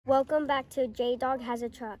Welcome back to J-Dog Has a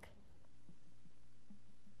Truck.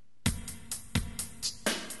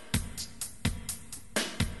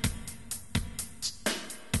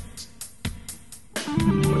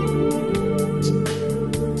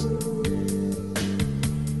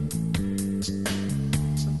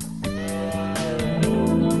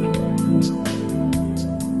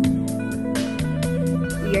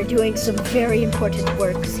 We are doing some very important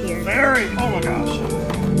works here. Very! Oh my gosh.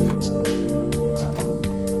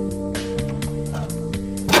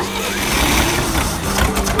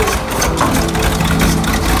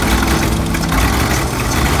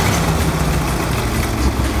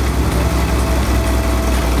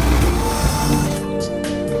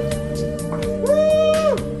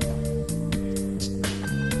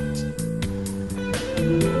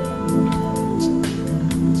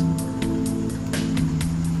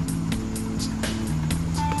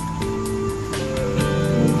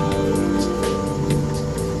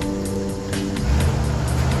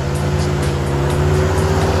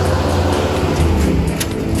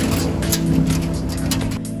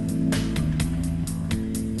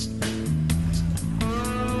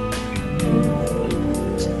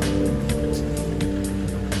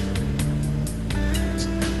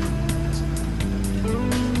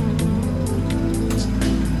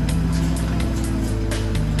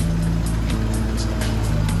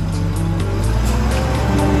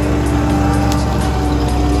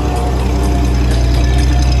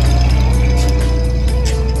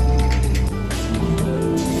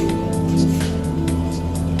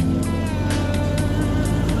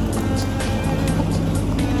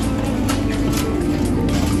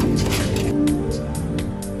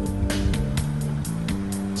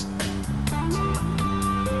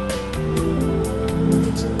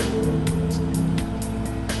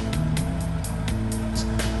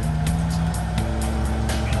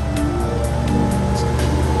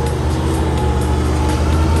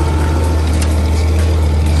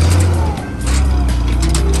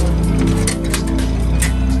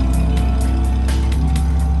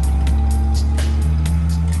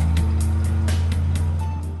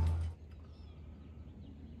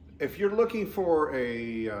 If you're looking for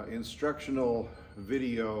a instructional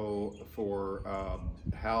video for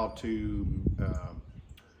how to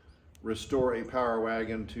restore a Power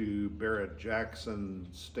Wagon to Barrett-Jackson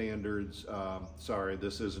standards, sorry,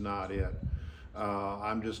 this is not it.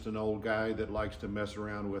 I'm just an old guy that likes to mess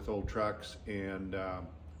around with old trucks, and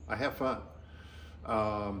I have fun.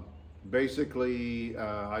 Basically,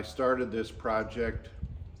 I started this project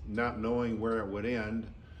not knowing where it would end,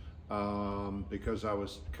 because I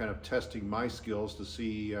was kind of testing my skills to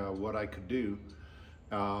see what I could do.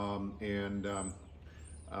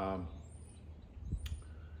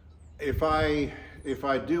 If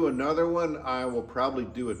I do another one, I will probably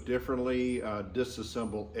do it differently,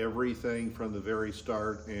 disassemble everything from the very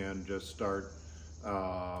start and just start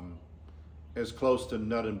as close to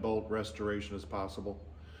nut and bolt restoration as possible.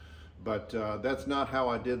 But that's not how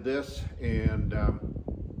I did this, and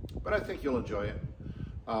but I think you'll enjoy it.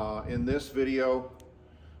 In this video,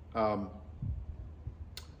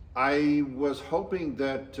 I was hoping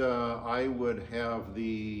that I would have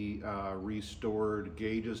the restored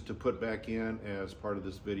gauges to put back in as part of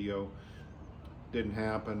this video. Didn't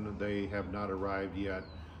happen. They have not arrived yet.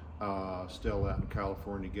 Still out in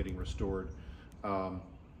California getting restored.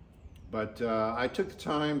 But I took the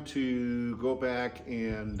time to go back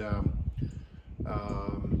and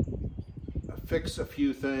fix a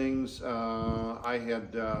few things. I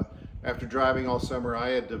had, after driving all summer, I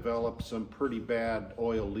had developed some pretty bad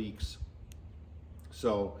oil leaks.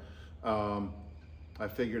 So I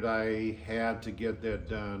figured I had to get that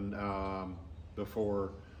done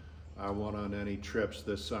before I went on any trips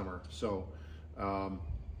this summer. So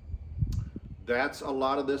that's a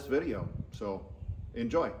lot of this video. So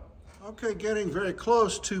enjoy. Okay, getting very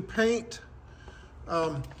close to paint.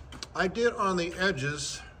 I did on the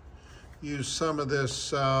edges use some of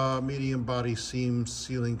this medium body seam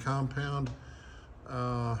sealing compound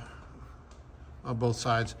on both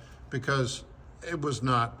sides because it was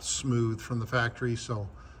not smooth from the factory. So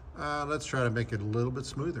let's try to make it a little bit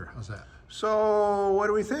smoother. How's that? So what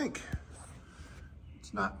do we think?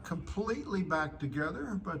 It's not completely back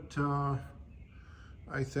together, but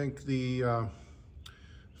I think the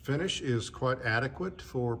finish is quite adequate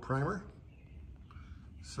for primer.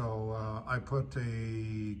 So I put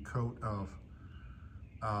a coat of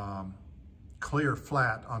clear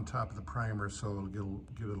flat on top of the primer, so it'll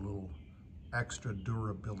give it a little extra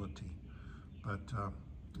durability. But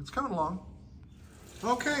it's coming along.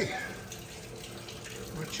 Okay,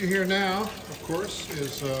 what you hear now, of course,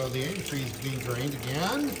 is the antifreeze being drained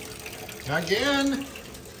again.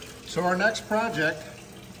 So our next project,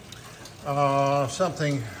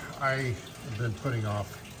 something I have been putting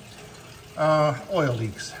off, oil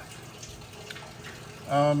leaks.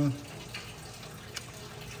 I've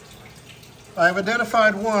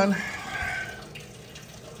identified one.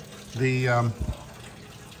 The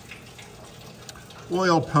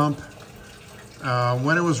oil pump,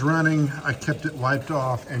 when it was running, I kept it wiped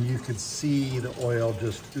off and you could see the oil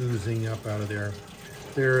just oozing up out of there.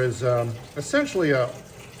 There is essentially a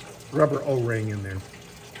rubber O-ring in there.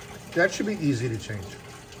 That should be easy to change.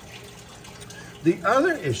 The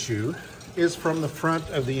other issue is from the front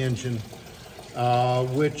of the engine,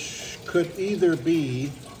 which could either be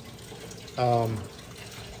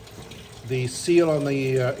the seal on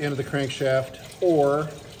the end of the crankshaft or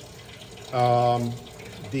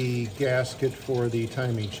the gasket for the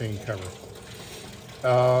timing chain cover.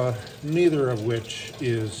 Neither of which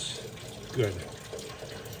is good.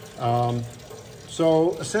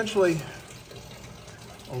 So essentially,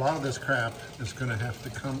 a lot of this crap is going to have to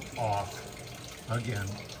come off again.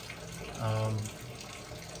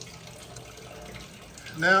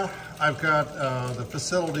 Now I've got the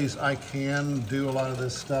facilities I can do a lot of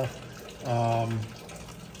this stuff.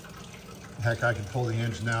 Heck, I could pull the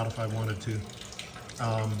engine out if I wanted to.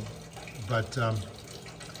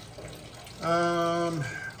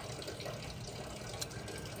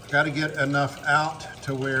 Got to get enough out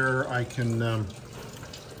to where I can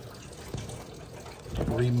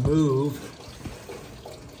remove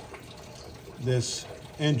this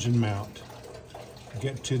engine mount,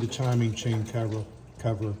 get to the timing chain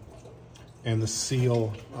cover and the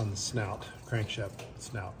seal on the snout, crankshaft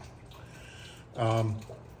snout.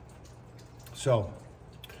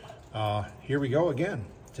 Here we go again,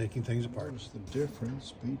 taking things apart. What's the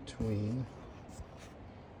difference between,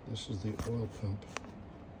 this is the oil pump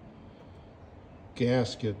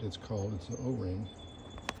gasket, it's called, it's the O-ring.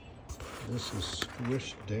 This is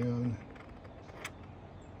squished down,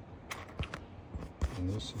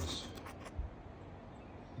 and this is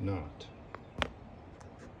not.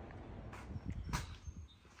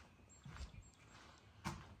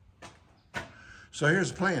 So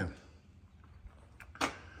here's the plan.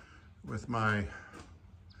 With my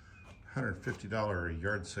 $150 a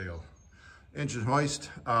yard sale engine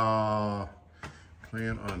hoist, plan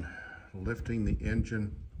on lifting the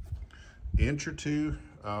engine inch or two,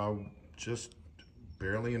 just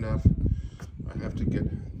barely enough. I have to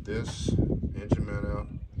get this engine mount out.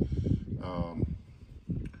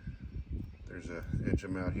 There's an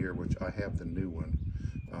engine mount here, which I have the new one,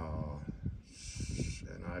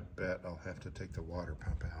 and I bet I'll have to take the water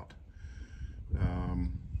pump out.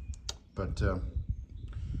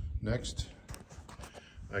 Next,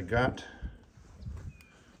 I got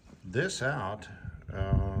this out,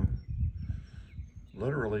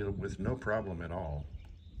 literally with no problem at all.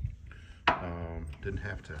 Didn't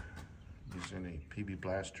have to use any PB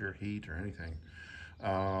blaster heat or anything.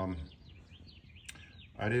 I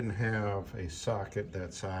didn't have a socket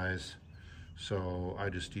that size, so I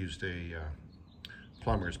just used a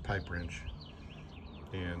plumber's pipe wrench.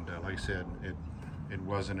 And like I said, it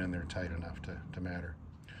wasn't in there tight enough to matter.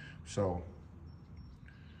 So,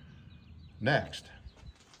 next.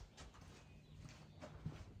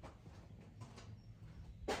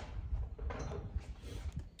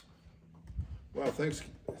 Well,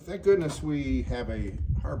 thank goodness we have a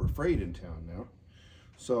Harbor Freight in town now.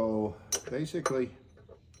 So basically,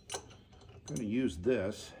 I'm going to use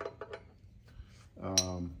this.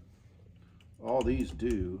 All these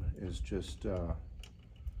do is just, I'm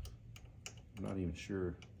not even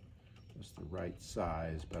sure it's the right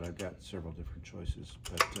size, but I've got several different choices.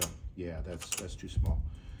 But yeah, that's too small.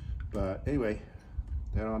 But anyway,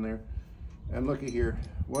 that on there. And look at here,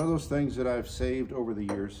 one of those things that I've saved over the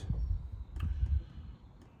years.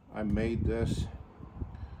 I made this.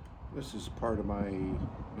 This is part of my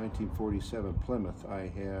 1947 Plymouth I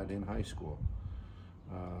had in high school.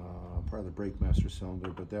 Part of the brake master cylinder,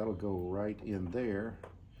 but that'll go right in there.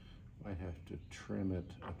 Might have to trim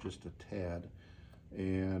it just a tad,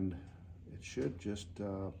 and it should just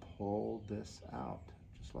pull this out,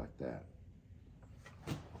 just like that.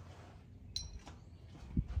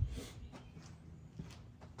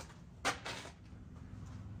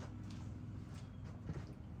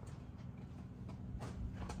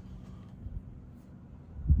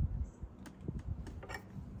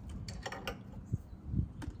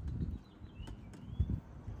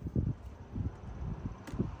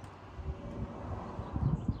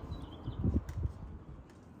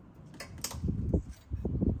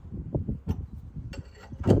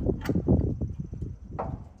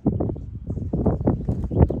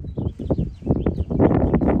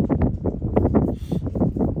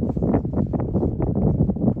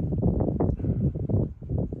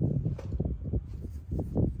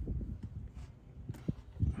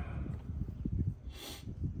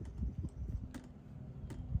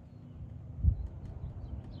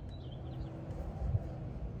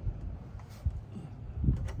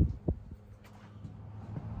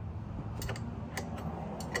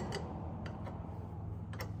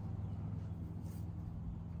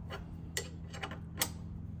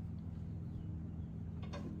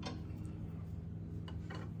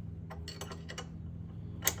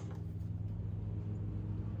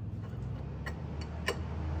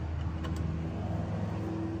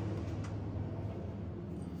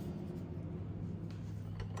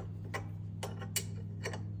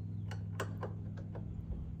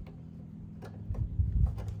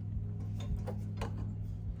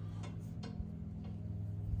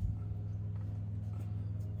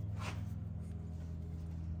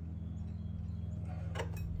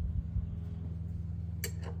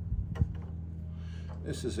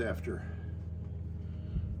 This is after.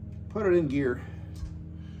 Put it in gear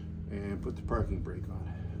and put the parking brake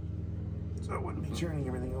on. So I wouldn't be turning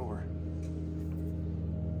everything over.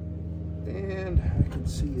 And I can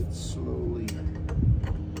see it slowly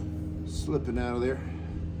slipping out of there.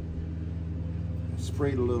 I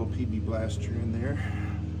sprayed a little PB Blaster in there.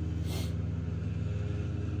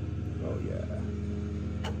 Oh yeah.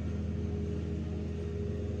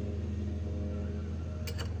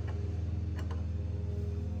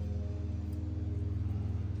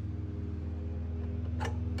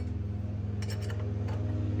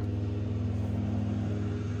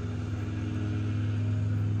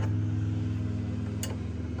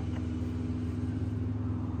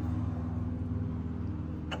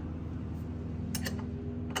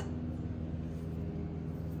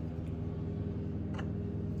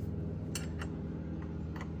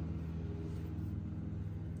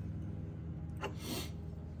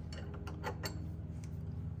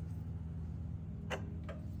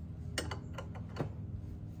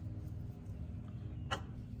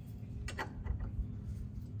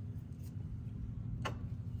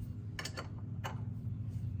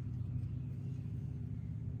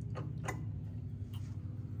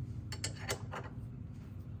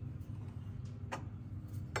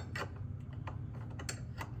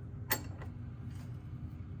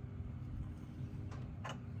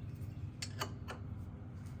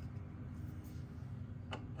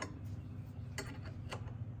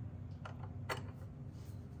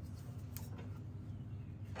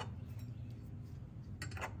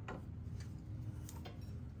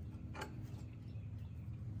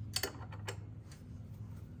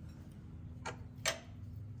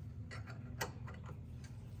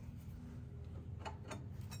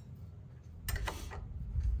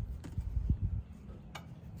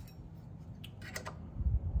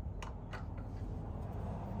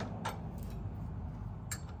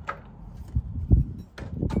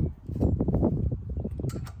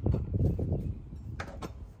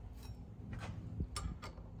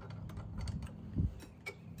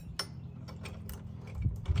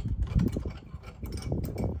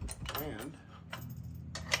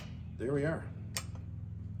 There we are.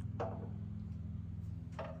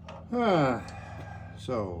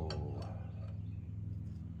 So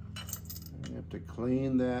I have to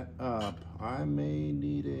clean that up. I may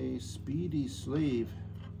need a speedy sleeve.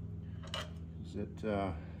 It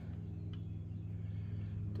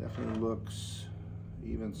definitely looks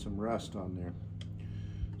even some rust on there.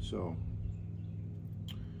 So,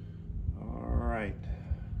 all right,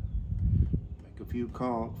 make a few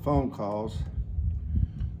phone calls,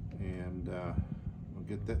 and we'll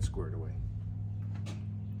get that squared away.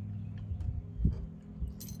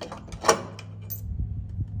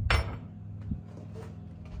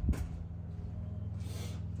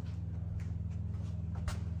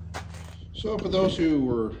 So for those who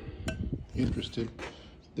were interested,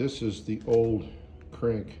 this is the old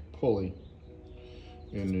crank pulley,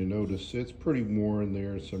 and you notice it's pretty worn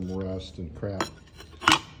there, some rust and crap.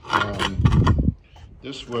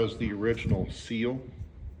 This was the original seal,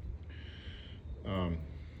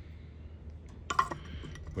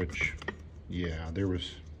 which, yeah,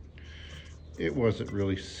 it wasn't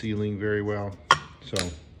really sealing very well, so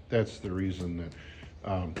that's the reason that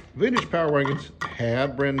vintage Power Wagons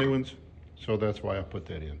had brand new ones. So that's why I put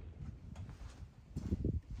that in.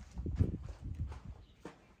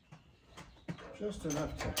 Just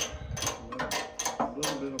enough to let a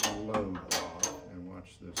little bit of a load off, and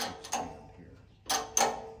watch this expand here.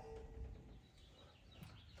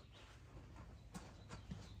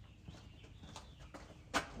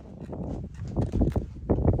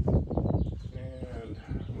 And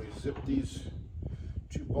we zip these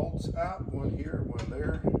two bolts out, one here, one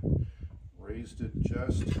there. Raised it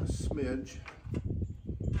just a smidge,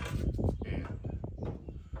 and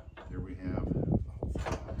there we have the whole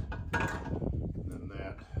flat. And then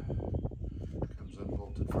that comes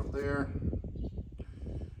unbolted from there.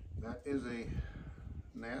 That is a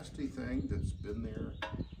nasty thing that's been there,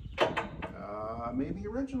 maybe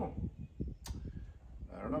original.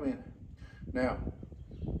 I don't know, man. Now,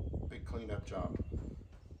 big cleanup job.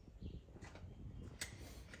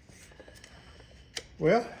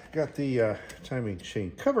 Well, got the timing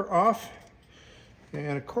chain cover off,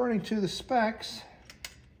 and according to the specs,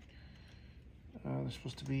 there's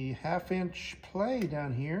supposed to be 1/2-inch play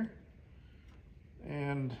down here,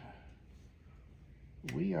 and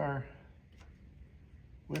we are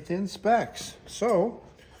within specs, so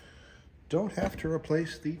don't have to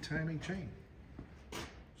replace the timing chain.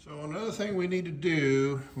 So another thing we need to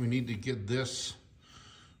do, we need to get this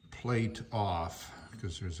plate off,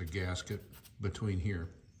 because there's a gasket between here.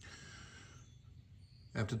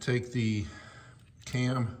 I have to take the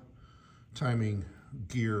cam timing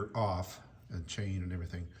gear off and chain and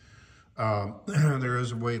everything. There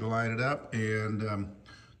is a way to line it up, and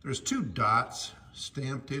there's 2 dots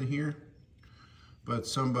stamped in here, but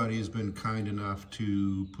somebody has been kind enough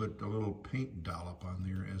to put a little paint dollop on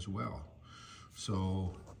there as well.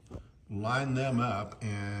 So line them up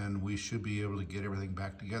and we should be able to get everything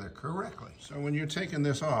back together correctly. So when you're taking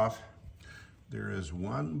this off, there is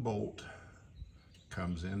 1 bolt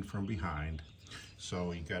comes in from behind,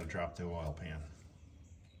 so you got to drop the oil pan,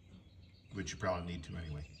 which you probably need to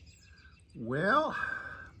anyway. Well,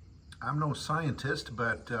 I'm no scientist,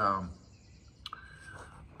 but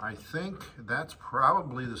I think that's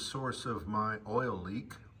probably the source of my oil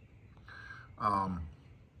leak.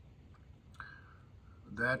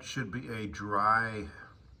 That should be a dry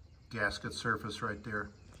gasket surface right there.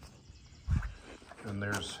 And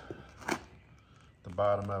there's the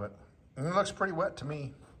bottom of it. And it looks pretty wet to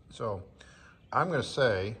me. So I'm going to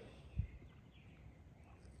say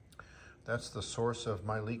that's the source of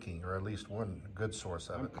my leaking, or at least one good source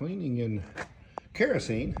of it. I'm cleaning in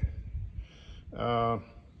kerosene,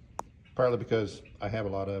 partly because I have a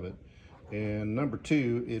lot of it. And number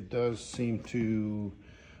 2, it does seem to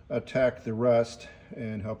attack the rust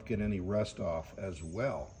and help get any rust off as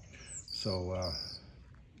well. So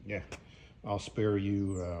yeah, I'll spare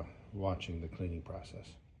you watching the cleaning process.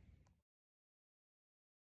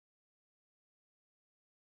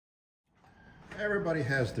 Everybody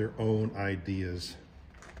has their own ideas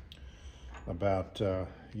about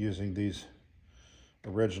using these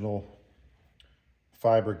original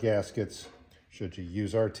fiber gaskets. Should you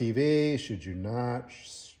use RTV? Should you not?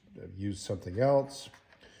 Use something else?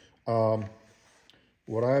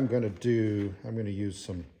 What I'm going to do, I'm going to use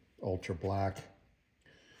some ultra black,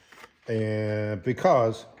 and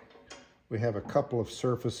because we have a couple of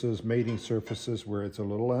surfaces, mating surfaces, where it's a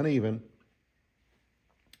little uneven.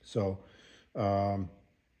 So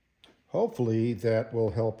hopefully that will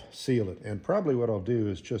help seal it. And probably what I'll do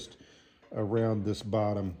is just around this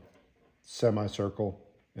bottom semicircle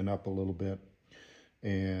and up a little bit,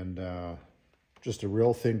 and just a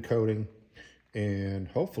real thin coating, and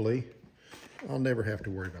hopefully I'll never have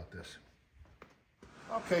to worry about this.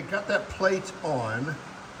 Okay, got that plate on,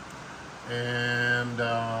 and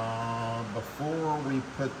before we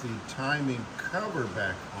put the timing cover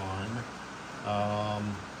back on,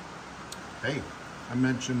 hey, I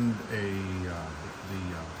mentioned the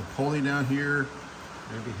pulley down here,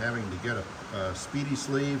 maybe having to get a speedy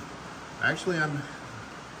sleeve. Actually, I'm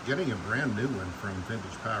getting a brand new one from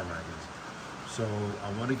Vintage Power Wagons, so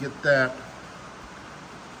I want to get that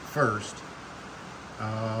first.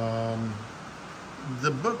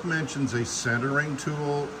 The book mentions a centering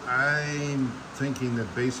tool. I'm thinking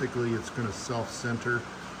that basically it's going to self-center.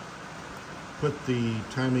 Put the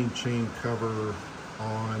timing chain cover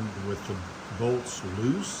on with the bolts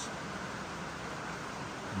loose,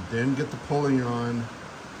 then get the pulley on.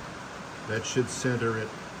 That should center it,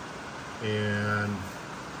 and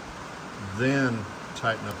then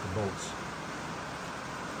tighten up the bolts.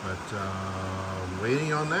 But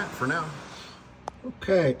waiting on that for now.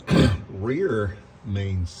 Okay, rear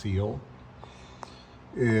main seal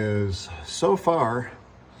is so far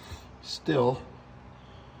still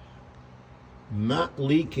not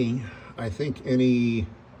leaking. I think any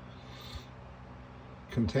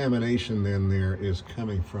contamination in there is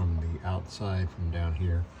coming from the outside, from down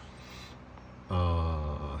here.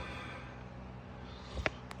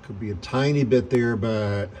 Could be a tiny bit there,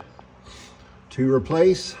 but to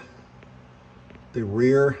replace the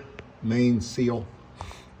rear main seal,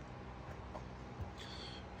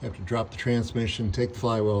 have to drop the transmission, take the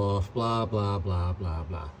flywheel off, blah, blah, blah, blah,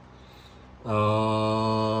 blah.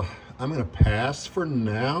 I'm gonna pass for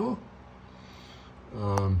now.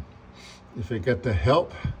 If I get the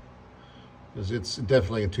help, because it's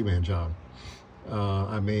definitely a 2-man job,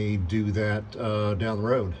 I may do that down the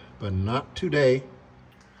road, but not today.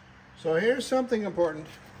 So here's something important.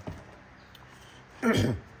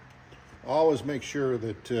 Always make sure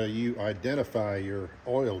that you identify your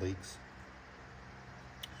oil leaks.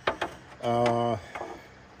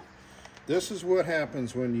 This is what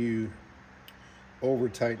happens when you over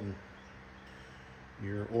tighten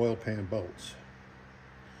your oil pan bolts.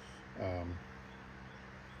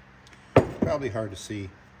 Probably hard to see,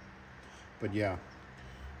 but yeah,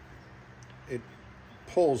 it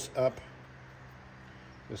pulls up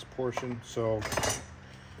this portion. So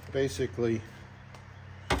basically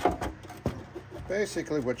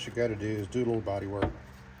what you got to do is do a little body work.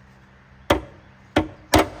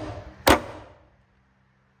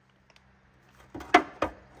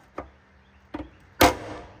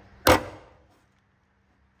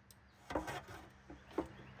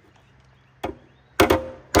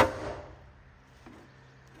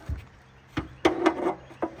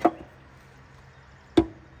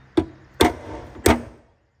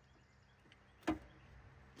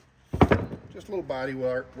 Just a little body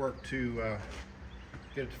work to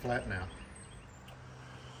get it to flatten out.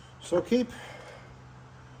 So keep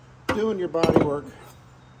doing your body work.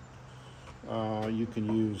 You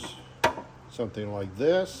can use something like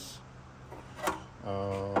this,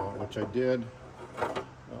 which I did.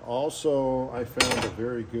 Also, I found a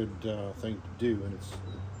very good thing to do, and it's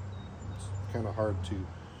kind of hard to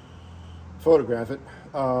photograph it.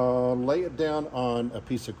 Lay it down on a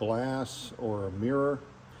piece of glass or a mirror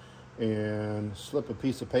and slip a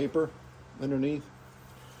piece of paper underneath.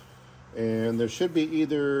 And there should be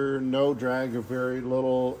either no drag or very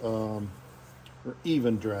little or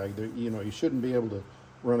even drag. There, you shouldn't be able to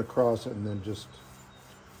run across it and then just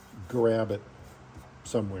grab it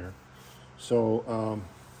somewhere. So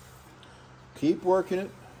keep working it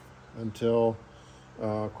until,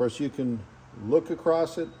 of course, you can look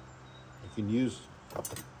across it. You can use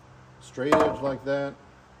straight edge like that,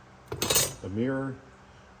 the mirror,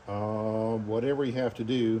 whatever you have to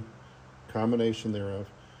do, combination thereof,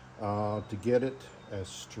 to get it as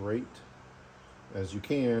straight as you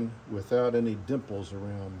can without any dimples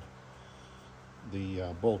around the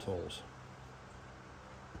bolt holes.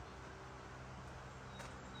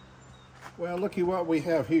 Well, looky what we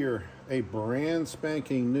have here, a brand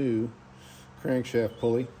spanking new crankshaft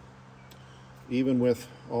pulley, even with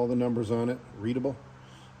all the numbers on it, readable.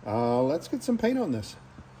 Let's get some paint on this.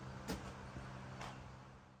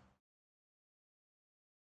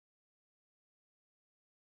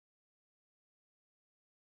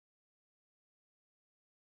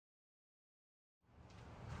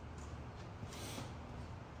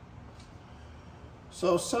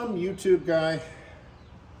 So some YouTube guy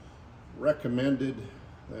recommended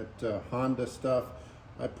that Honda stuff.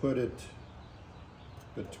 I put it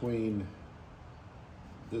between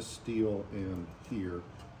this steel and here.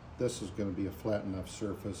 This is going to be a flat enough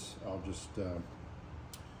surface. I'll just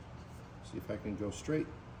see if I can go straight,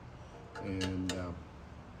 and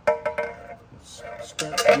let's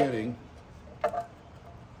start getting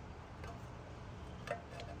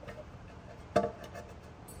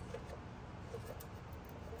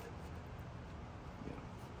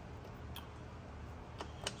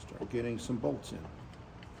getting some bolts in.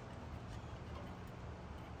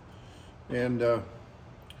 And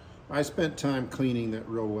I spent time cleaning that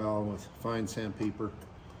real well with fine sandpaper,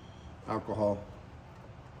 alcohol,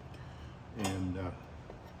 and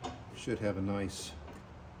should have a nice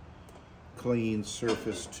clean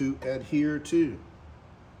surface to adhere to.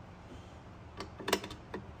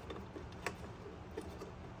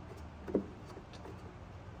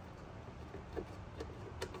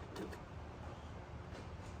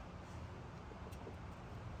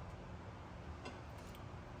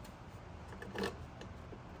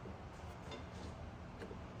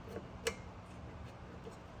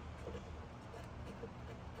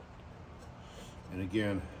 And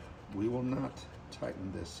again, we will not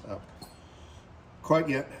tighten this up quite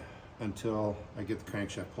yet until I get the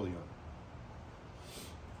crankshaft pulley on.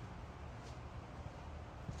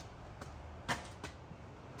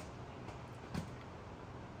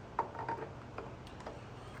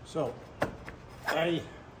 So I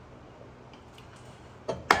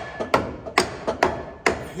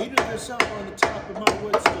heated this up on the top of my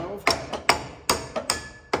wood stove.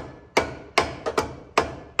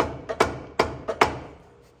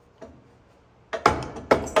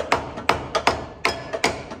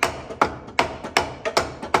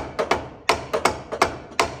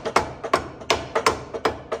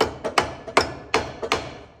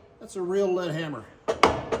 That's a real lead hammer. I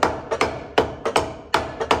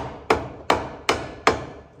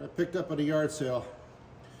picked up at a yard sale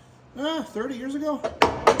 30 years ago.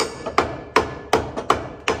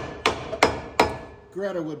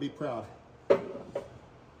 Greta would be proud.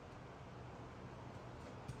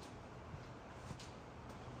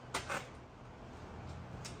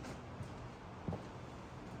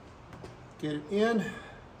 Get it in,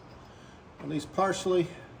 at least partially,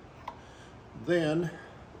 then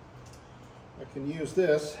I can use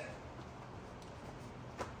this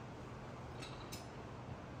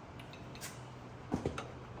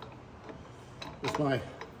with my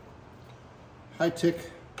high-tech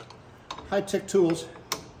tools.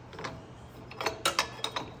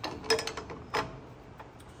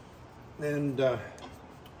 And that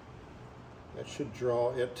should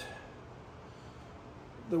draw it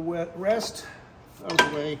the wet rest of the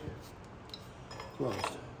way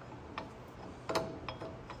closed.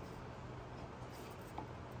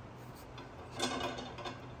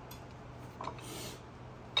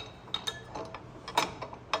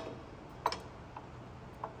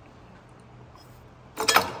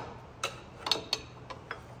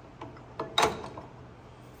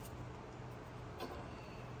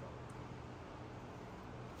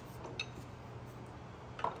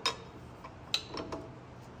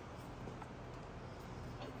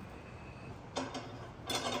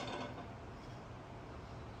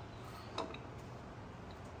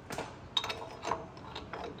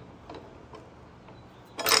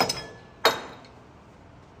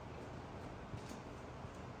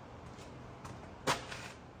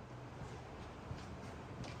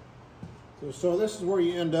 So this is where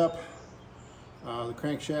you end up. The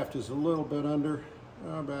crankshaft is a little bit under,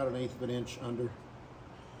 about 1/8 of an inch under.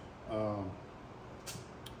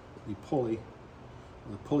 The pulley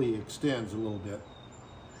extends a little bit.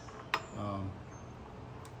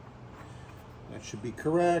 That should be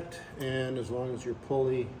correct, and as long as your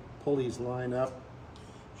pulleys line up,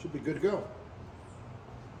 should be good to go.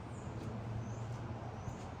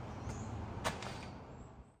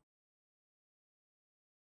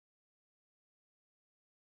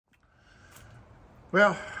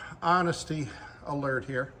 Well, honesty alert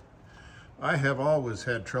here. I have always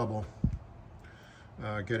had trouble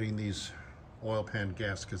getting these oil pan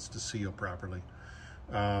gaskets to seal properly.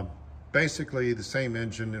 Basically, the same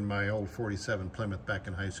engine in my old 47 Plymouth back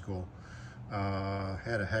in high school.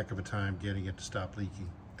 Had a heck of a time getting it to stop leaking.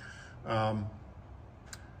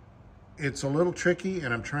 It's a little tricky,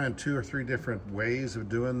 and I'm trying 2 or 3 different ways of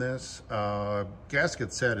doing this.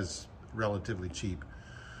 Gasket set is relatively cheap.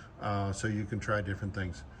 So you can try different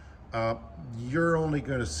things. You're only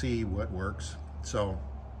going to see what works. So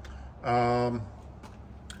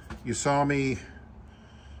you saw me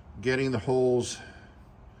getting the holes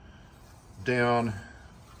down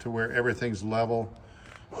to where everything's level,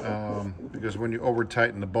 because when you over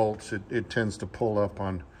tighten the bolts, it tends to pull up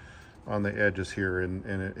on the edges here, and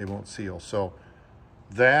it won't seal. So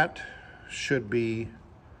that should be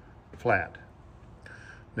flat.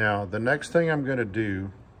 Now the next thing I'm going to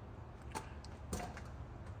do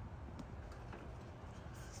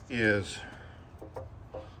is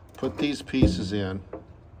put these pieces in,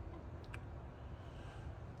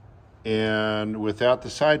 and without the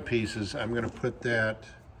side pieces, I'm going to put that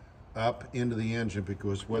up into the engine,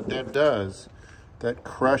 because what that does, that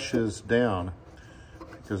crushes down,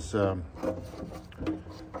 because you're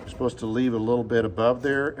supposed to leave a little bit above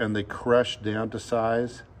there, and they crush down to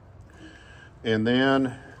size. And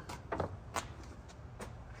then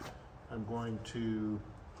I'm going to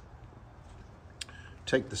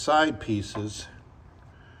take the side pieces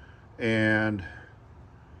and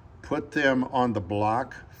put them on the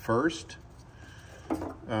block first.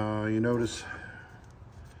 You notice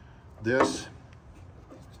this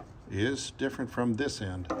is different from this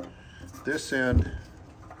end. This end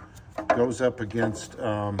goes up against,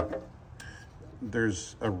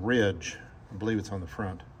 there's a ridge, I believe it's on the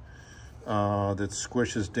front, that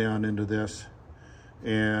squishes down into this.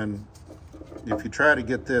 And if you try to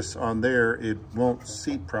get this on there, it won't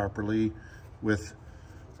seat properly with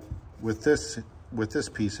this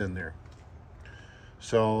piece in there.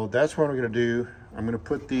 So that's what I'm going to do. I'm going to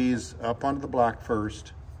put these up onto the block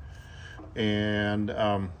first, and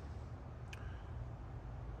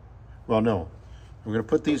well, no, I'm going to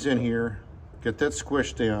put these in here, get that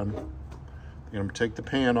squished down. I'm going to take the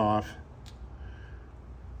pan off,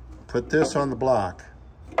 put this on the block,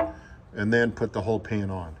 and then put the whole pan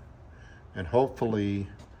on. And hopefully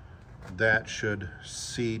that should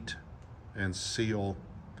seat and seal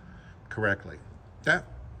correctly. Yeah,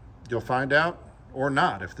 you'll find out or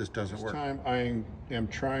not if this doesn't work. This time I am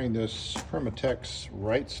trying this Permatex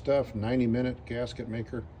Right Stuff 90-minute gasket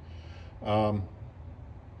maker.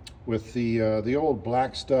 With the old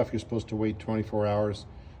black stuff, you're supposed to wait 24 hours,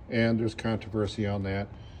 and there's controversy on that.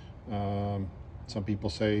 Some people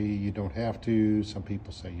say you don't have to, some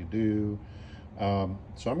people say you do.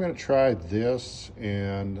 So I'm going to try this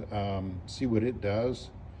and see what it does.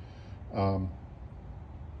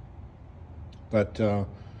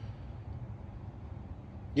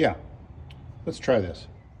 Yeah, let's try this.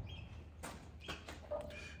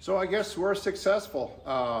 So I guess we're successful.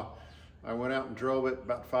 I went out and drove it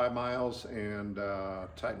about 5 miles and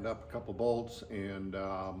tightened up a couple bolts, and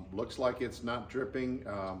looks like it's not dripping.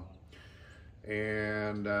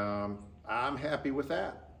 I'm happy with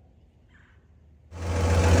that.